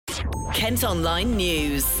KentOnline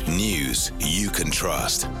News. News you can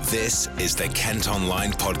trust. This is the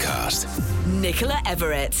KentOnline podcast. Nicola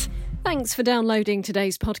Everett. Thanks for downloading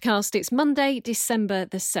today's podcast. It's Monday, December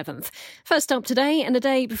the 7th. First up today, and a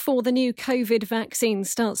day before the new COVID vaccine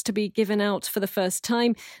starts to be given out for the first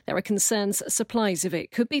time, there are concerns supplies of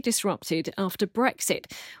it could be disrupted after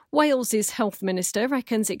Brexit. Wales's health minister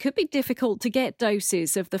reckons it could be difficult to get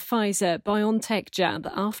doses of the Pfizer-BioNTech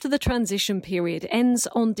jab after the transition period ends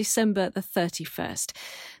on December the 31st.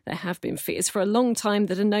 There have been fears for a long time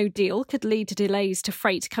that a no deal could lead to delays to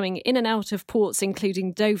freight coming in and out of ports,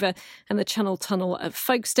 including Dover and the Channel Tunnel at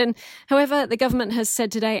Folkestone. However, the government has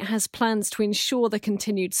said today it has plans to ensure the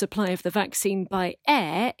continued supply of the vaccine by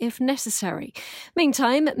air if necessary.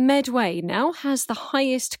 Meantime, Medway now has the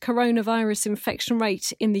highest coronavirus infection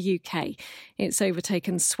rate in the UK. It's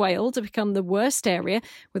overtaken Swale to become the worst area,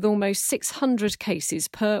 with almost 600 cases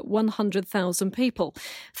per 100,000 people.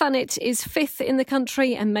 Thanet is fifth in the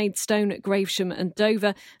country, and Maidstone, Gravesham and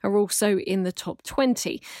Dover are also in the top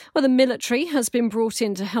 20. Well, the military has been brought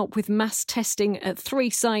in to help with mass testing at 3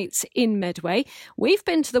 sites in Medway. We've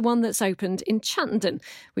been to the one that's opened in Chattenden.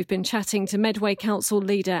 We've been chatting to Medway Council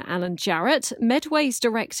leader Alan Jarrett, Medway's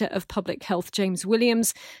Director of Public Health James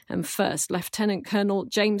Williams, and First Lieutenant Colonel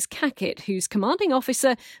James Cackett, who's commanding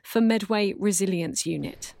officer for Medway Resilience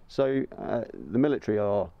Unit. So the military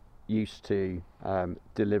are used to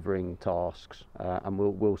delivering tasks and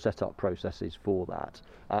we'll set up processes for that.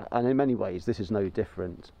 And in many ways, this is no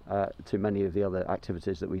different to many of the other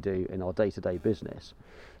activities that we do in our day-to-day business.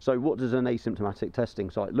 So what does an asymptomatic testing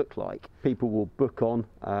site look like? People will book on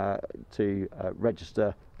to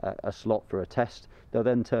register a slot for a test. They'll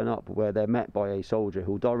then turn up where they're met by a soldier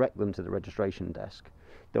who will direct them to the registration desk.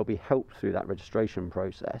 They'll be helped through that registration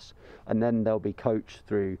process, and then they'll be coached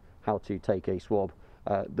through how to take a swab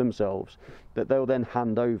themselves that they'll then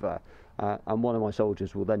hand over, and one of my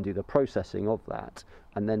soldiers will then do the processing of that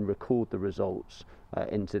and then record the results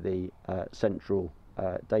into the central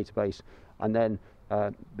database, and then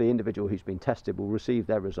the individual who's been tested will receive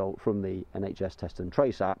their result from the NHS Test and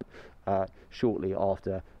Trace app shortly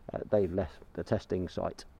after they've left the testing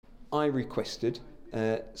site. I requested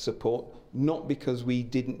support, not because we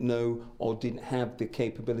didn't know or didn't have the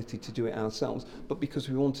capability to do it ourselves, but because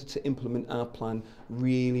we wanted to implement our plan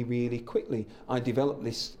really, really quickly. I developed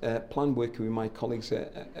this plan working with my colleagues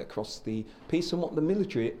across the piece, and what the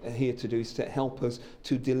military are here to do is to help us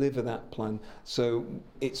to deliver that plan. So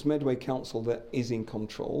it's Medway Council that is in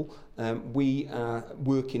control. We are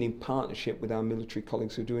working in partnership with our military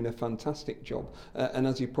colleagues who are doing a fantastic job. And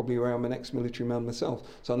as you're probably aware, I'm an ex-military man myself,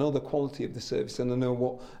 so I know the quality of the service and I know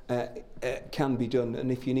what can be done.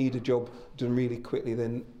 And if you need a job done really quickly,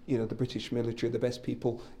 then the British military are the best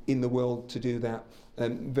people in the world to do that.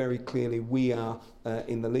 Very clearly, we are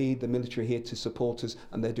in the lead. The military are here to support us,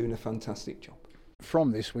 and they're doing a fantastic job.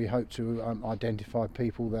 From this, we hope to identify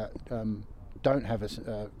people that don't have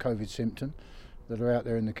a COVID symptom, that are out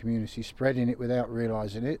there in the community spreading it without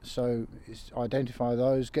realising it. So it's identify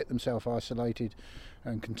those, get them self-isolated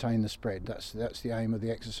and contain the spread. That's the aim of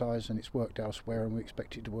the exercise, and it's worked elsewhere and we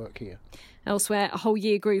expect it to work here. Elsewhere, a whole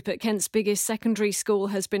year group at Kent's biggest secondary school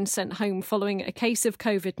has been sent home following a case of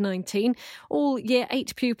COVID-19. All Year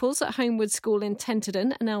 8 pupils at Homewood School in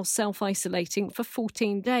Chattenden are now self-isolating for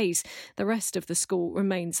 14 days. The rest of the school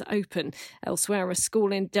remains open. Elsewhere, a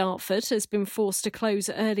school in Dartford has been forced to close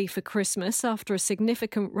early for Christmas after a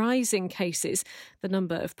significant rise in cases. The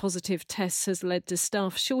number of positive tests has led to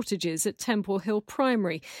staff shortages at Temple Hill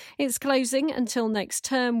Primary. It's closing until next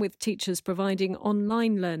term, with teachers providing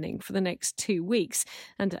online learning for the next 2 weeks.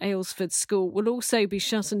 And Aylesford School will also be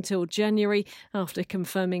shut until January after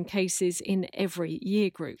confirming cases in every year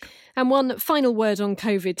group. And one final word on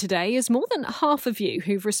COVID today is more than half of you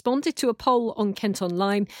who've responded to a poll on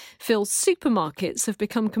KentOnline feel supermarkets have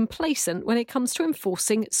become complacent when it comes to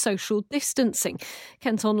enforcing social distancing.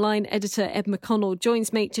 KentOnline editor Ed McConnell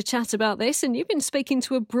joins me to chat about this, and you've been speaking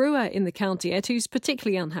to a brewer in the county, Ed, who's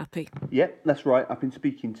particularly unhappy. Yeah, that's right. I've been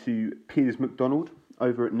speaking to Piers MacDonald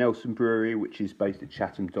over at Nelson Brewery, which is based at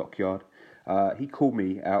Chatham Dockyard. He called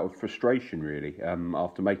me out of frustration, really,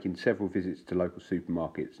 after making several visits to local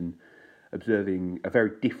supermarkets and observing a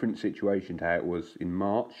very different situation to how it was in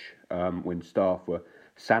March, when staff were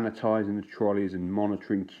sanitising the trolleys and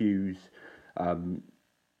monitoring queues.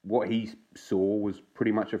 What he saw was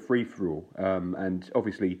pretty much a free-for-all, and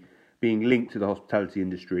obviously being linked to the hospitality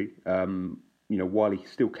industry, while he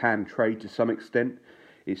still can trade to some extent,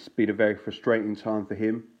 it's been a very frustrating time for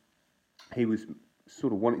him. He was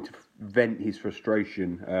sort of wanting to vent his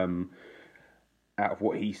frustration out of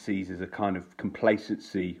what he sees as a kind of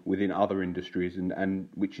complacency within other industries, and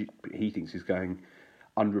which he thinks is going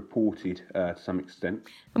unreported to some extent.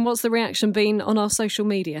 And what's the reaction been on our social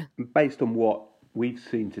media? Based on what we've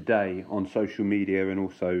seen today on social media and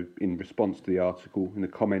also in response to the article in the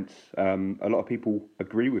comments, a lot of people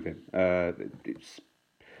agree with him. It's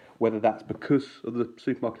whether that's because of the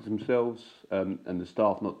supermarkets themselves and the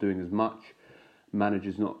staff not doing as much,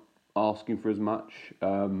 managers not asking for as much,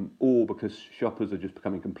 or because shoppers are just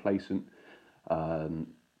becoming complacent,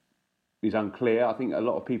 is unclear. I think a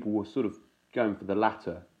lot of people were sort of going for the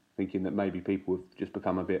latter, thinking that maybe people have just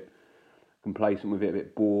become a bit complacent with it, a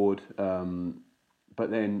bit bored. But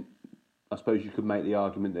then I suppose you could make the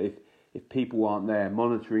argument that if people aren't there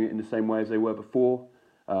monitoring it in the same way as they were before,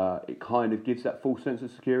 it kind of gives that false sense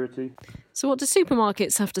of security. So what do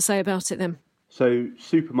supermarkets have to say about it then? So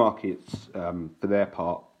supermarkets, for their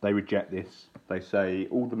part, they reject this. They say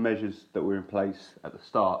all the measures that were in place at the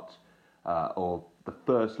start of the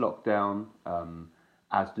first lockdown,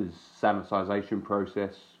 as does sanitisation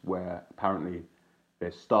process, where apparently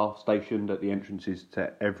there's staff stationed at the entrances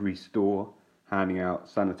to every store, handing out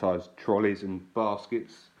sanitised trolleys and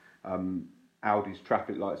baskets, Audi's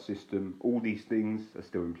traffic light system, all these things are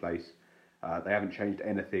still in place. They haven't changed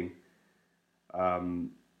anything.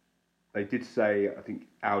 They did say, I think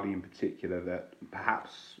Audi in particular, that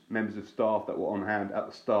perhaps members of staff that were on hand at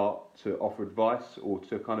the start to offer advice or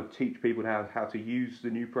to kind of teach people how to use the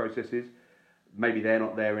new processes, maybe they're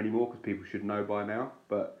not there anymore because people should know by now.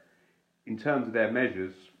 But in terms of their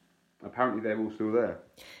measures, apparently they're all still there.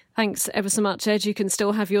 Thanks ever so much, Ed. You can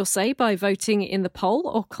still have your say by voting in the poll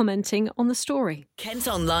or commenting on the story.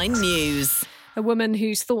 KentOnline News. A woman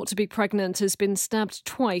who's thought to be pregnant has been stabbed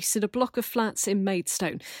twice at a block of flats in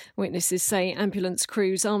Maidstone. Witnesses say ambulance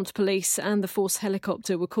crews, armed police and the Force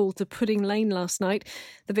helicopter were called to Pudding Lane last night.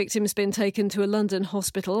 The victim's been taken to a London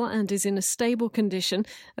hospital and is in a stable condition.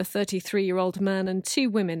 A 33-year-old man and two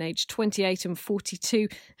women aged 28 and 42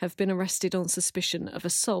 have been arrested on suspicion of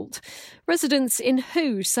assault. Residents in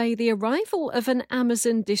Hoo say the arrival of an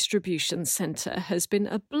Amazon distribution centre has been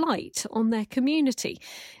a blight on their community.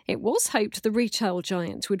 It was hoped the retail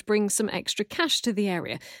giant would bring some extra cash to the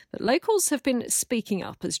area, but locals have been speaking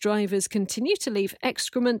up as drivers continue to leave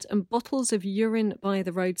excrement and bottles of urine by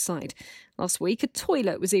the roadside. Last week, a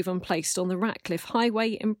toilet was even placed on the Ratcliffe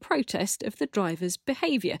Highway in protest of the driver's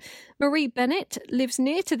behaviour. Marie Bennett lives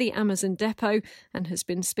near to the Amazon depot and has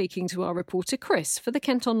been speaking to our reporter Chris for the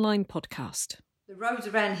KentOnline podcast. The roads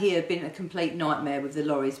around here have been a complete nightmare with the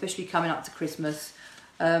lorries, especially coming up to Christmas.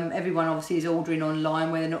 Everyone obviously is ordering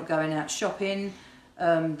online where they're not going out shopping.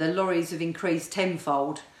 The lorries have increased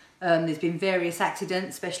tenfold. There's been various accidents,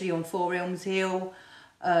 especially on Four Elms Hill.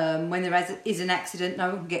 When there is an accident, no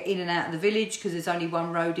one can get in and out of the village because there's only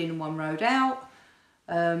one road in and one road out.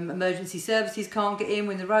 Emergency services can't get in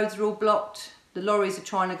when the roads are all blocked. The lorries are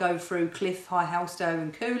trying to go through Cliff, High Halstow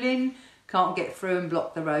and Cooling, can't get through and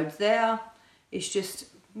block the roads there. It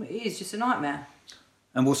is just a nightmare.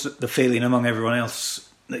 And what's the feeling among everyone else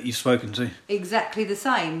that you've spoken to? Exactly the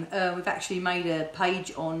same. We've actually made a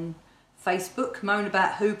page on Facebook, Moan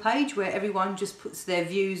About Who page, where everyone just puts their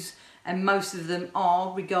views, and most of them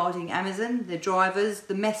are regarding Amazon, the drivers,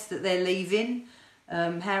 the mess that they're leaving,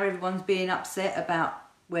 how everyone's being upset about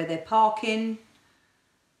where they're parking.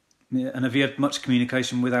 Yeah, and have you had much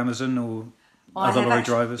communication with Amazon or other lorry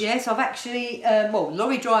drivers? Yes, I've actually,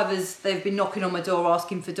 lorry drivers, they've been knocking on my door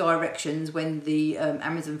asking for directions when the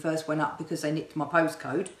Amazon first went up because they nicked my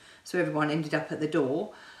postcode, so everyone ended up at the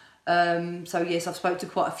door. So yes, I've spoke to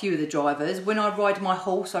quite a few of the drivers. When I ride my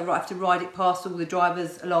horse, I have to ride it past all the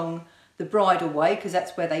drivers along the bridleway because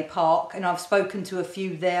that's where they park, and I've spoken to a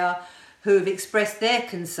few there who have expressed their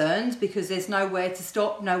concerns because there's nowhere to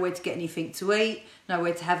stop, nowhere to get anything to eat,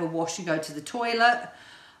 nowhere to have a wash and go to the toilet.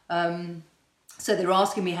 So they're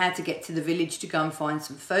asking me how to get to the village to go and find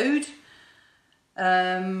some food.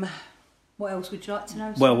 What else would you like to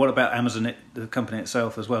know? Well, what about Amazon, the company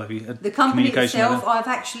itself as well? Have you had the company communication itself? with them? I've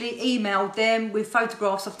actually emailed them with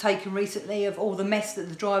photographs I've taken recently of all the mess that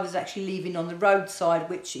the drivers are actually leaving on the roadside,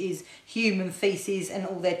 which is human faeces and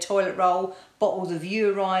all their toilet roll, bottles of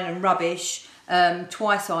urine and rubbish.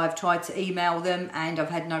 Twice I've tried to email them and I've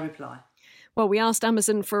had no reply. Well, we asked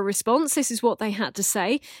Amazon for a response. This is what they had to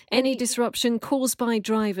say. Any disruption caused by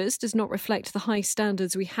drivers does not reflect the high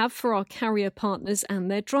standards we have for our carrier partners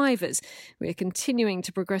and their drivers. We are continuing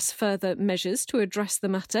to progress further measures to address the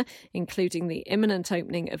matter, including the imminent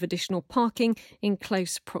opening of additional parking in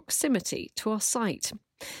close proximity to our site.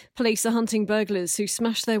 Police are hunting burglars who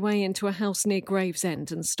smashed their way into a house near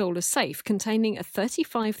Gravesend and stole a safe containing a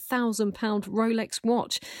 £35,000 Rolex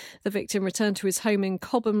watch. The victim returned to his home in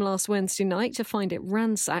Cobham last Wednesday night to find it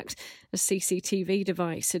ransacked. A CCTV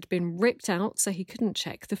device had been ripped out so he couldn't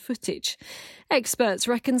check the footage. Experts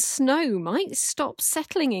reckon snow might stop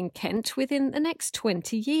settling in Kent within the next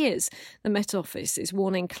 20 years. The Met Office is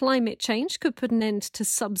warning climate change could put an end to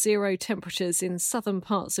sub-zero temperatures in southern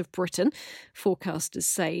parts of Britain. Forecasters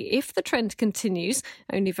say if the trend continues,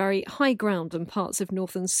 only very high ground and parts of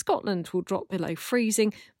northern Scotland will drop below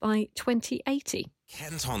freezing by 2080.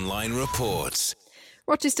 KentOnline reports.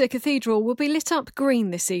 Rochester Cathedral will be lit up green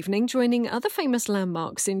this evening, joining other famous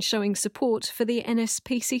landmarks in showing support for the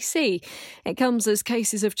NSPCC. It comes as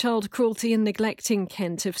cases of child cruelty and neglect in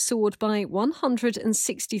Kent have soared by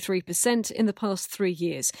 163% in the past 3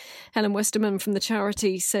 years. Helen Westerman from the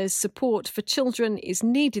charity says support for children is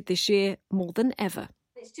needed this year more than ever.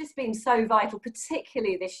 It's just been so vital,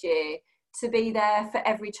 particularly this year, to be there for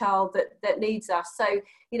every child that needs us. So,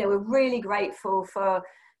 we're really grateful for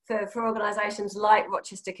organisations like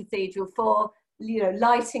Rochester Cathedral for,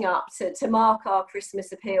 lighting up to mark our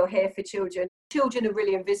Christmas appeal here for children. Children are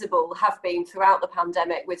really invisible, have been throughout the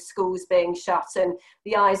pandemic, with schools being shut and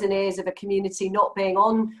the eyes and ears of a community not being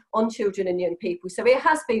on children and young people. So it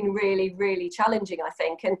has been really, really challenging, I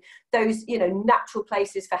think. And those, natural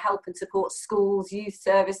places for help and support, schools, youth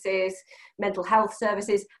services, mental health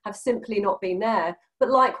services, have simply not been there. But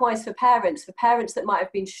likewise for parents that might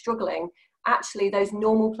have been struggling, actually those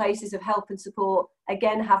normal places of help and support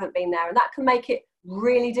again haven't been there, and that can make it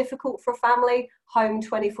really difficult for a family. Home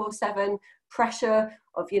 24/7, pressure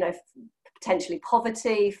of potentially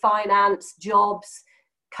poverty, finance, jobs,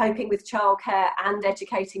 coping with childcare and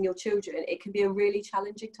educating your children. It can be a really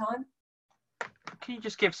challenging time. Can you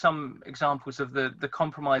just give some examples of the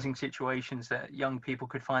compromising situations that young people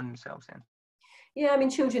could find themselves in? Yeah,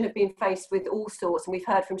 children have been faced with all sorts, and we've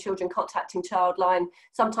heard from children contacting Childline,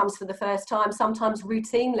 sometimes for the first time, sometimes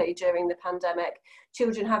routinely during the pandemic.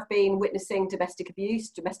 Children have been witnessing domestic abuse,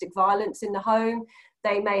 domestic violence in the home.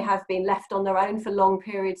 They may have been left on their own for long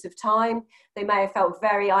periods of time. They may have felt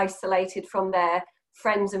very isolated from their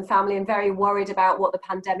friends and family and very worried about what the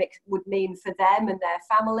pandemic would mean for them and their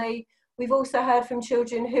family. We've also heard from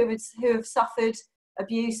children who have suffered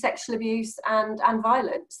abuse, sexual abuse and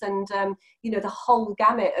violence, and the whole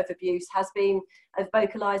gamut of abuse has been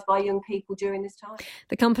vocalised by young people during this time.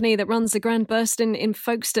 The company that runs the Grand Burston in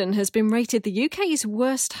Folkestone has been rated the UK's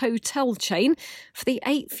worst hotel chain for the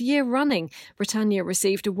 8th year running. Britannia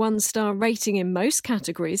received a 1-star rating in most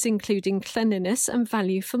categories, including cleanliness and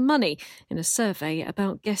value for money, in a survey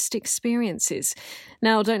about guest experiences.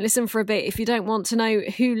 Now, don't listen for a bit if you don't want to know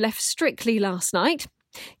who left Strictly last night.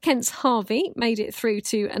 Kent's Harvey made it through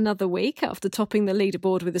to another week after topping the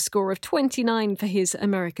leaderboard with a score of 29 for his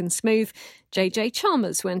American Smooth. JJ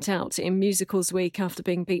Chalmers went out in Musicals Week after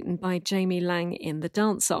being beaten by Jamie Lang in the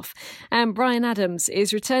dance-off. And Bryan Adams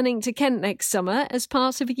is returning to Kent next summer as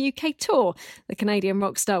part of a UK tour. The Canadian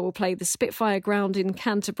rock star will play the Spitfire Ground in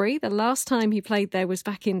Canterbury. The last time he played there was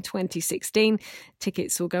back in 2016.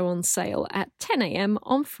 Tickets will go on sale at 10 a.m.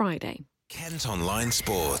 on Friday. KentOnline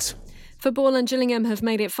Sport. Football and Gillingham have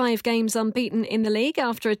made it 5 games unbeaten in the league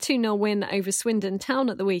after a 2-0 win over Swindon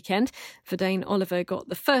Town at the weekend. Verdane Oliver got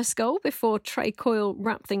the first goal before Trey Coyle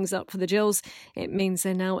wrapped things up for the Gills. It means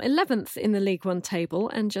they're now 11th in the League One table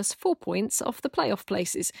and just 4 points off the playoff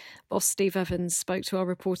places. Boss Steve Evans spoke to our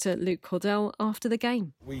reporter Luke Cordell after the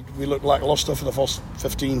game. We looked lacklustre for the first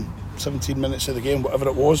 15, 17 minutes of the game, whatever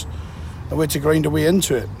it was. And we had to grind our way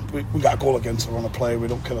into it. We got a goal against the run of play, we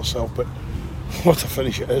don't kill ourselves, but what a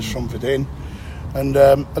finish it is from Verdane. And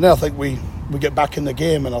then I think we get back in the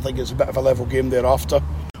game, and I think it's a bit of a level game thereafter.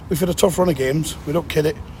 We've had a tough run of games, we don't kid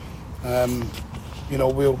it.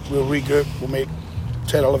 We'll regroup, we'll make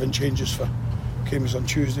 10, 11 changes for games on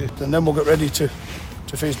Tuesday, and then we'll get ready to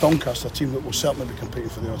face Doncaster, a team that will certainly be competing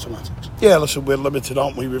for the automatics. Yeah, listen, we're limited,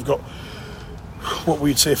 aren't we? We've got what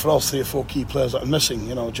we'd say for us 3 or 4 key players that are missing,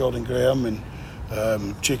 Jordan Graham and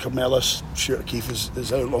Jacob Mellis. Stuart O'Keefe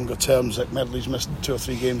is out longer term. Zach Medley's missed 2 or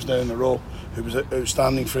 3 games now in a row, who was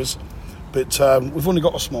outstanding for us. But we've only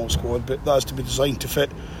got a small squad, but that has to be designed to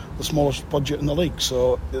fit the smallest budget in the league.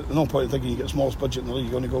 So there's no point in thinking you get the smallest budget in the league,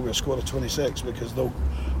 you only go with a squad of 26, because they'll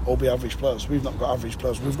all be average players. We've not got average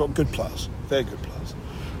players, we've got good players, very good players.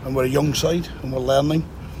 And we're a young side, and we're learning,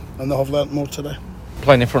 and they'll have learnt more today.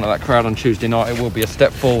 Playing in front of that crowd on Tuesday night, it will be a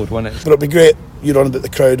step forward, won't it? But it'll be great. You're on about the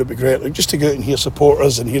crowd, it'll be great. Like, just to go out and hear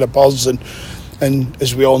supporters and hear a buzz, and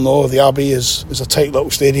as we all know, the Abbey is a tight little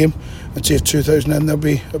stadium, and to have 2,000 in,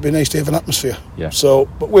 it'll be nice to have an atmosphere. Yeah. So,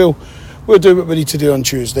 but we'll we'll do what we need to do on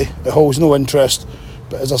Tuesday. It holds no interest,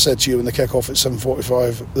 but as I said to you, when the kick-off at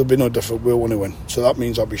 7:45, there'll be no different. We'll want to win. So that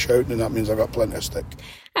means I'll be shouting, and that means I've got plenty of stick.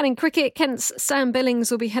 And in cricket, Kent's Sam Billings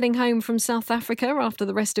will be heading home from South Africa after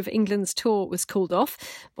the rest of England's tour was called off.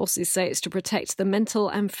 Bosses say it's to protect the mental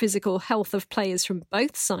and physical health of players from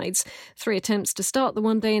both sides. 3 attempts to start the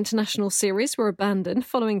one-day international series were abandoned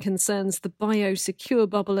following concerns the biosecure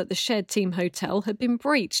bubble at the Shed Team Hotel had been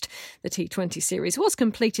breached. The T20 series was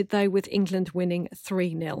completed, though, with England winning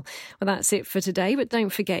 3-0. Well, that's it for today, but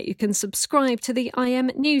don't forget you can subscribe to the IM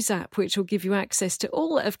News app, which will give you access to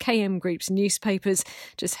all of KM Group's newspapers.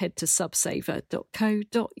 Just head to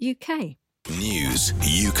subsaver.co.uk. News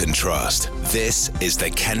you can trust. This is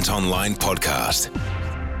the Kent Online podcast.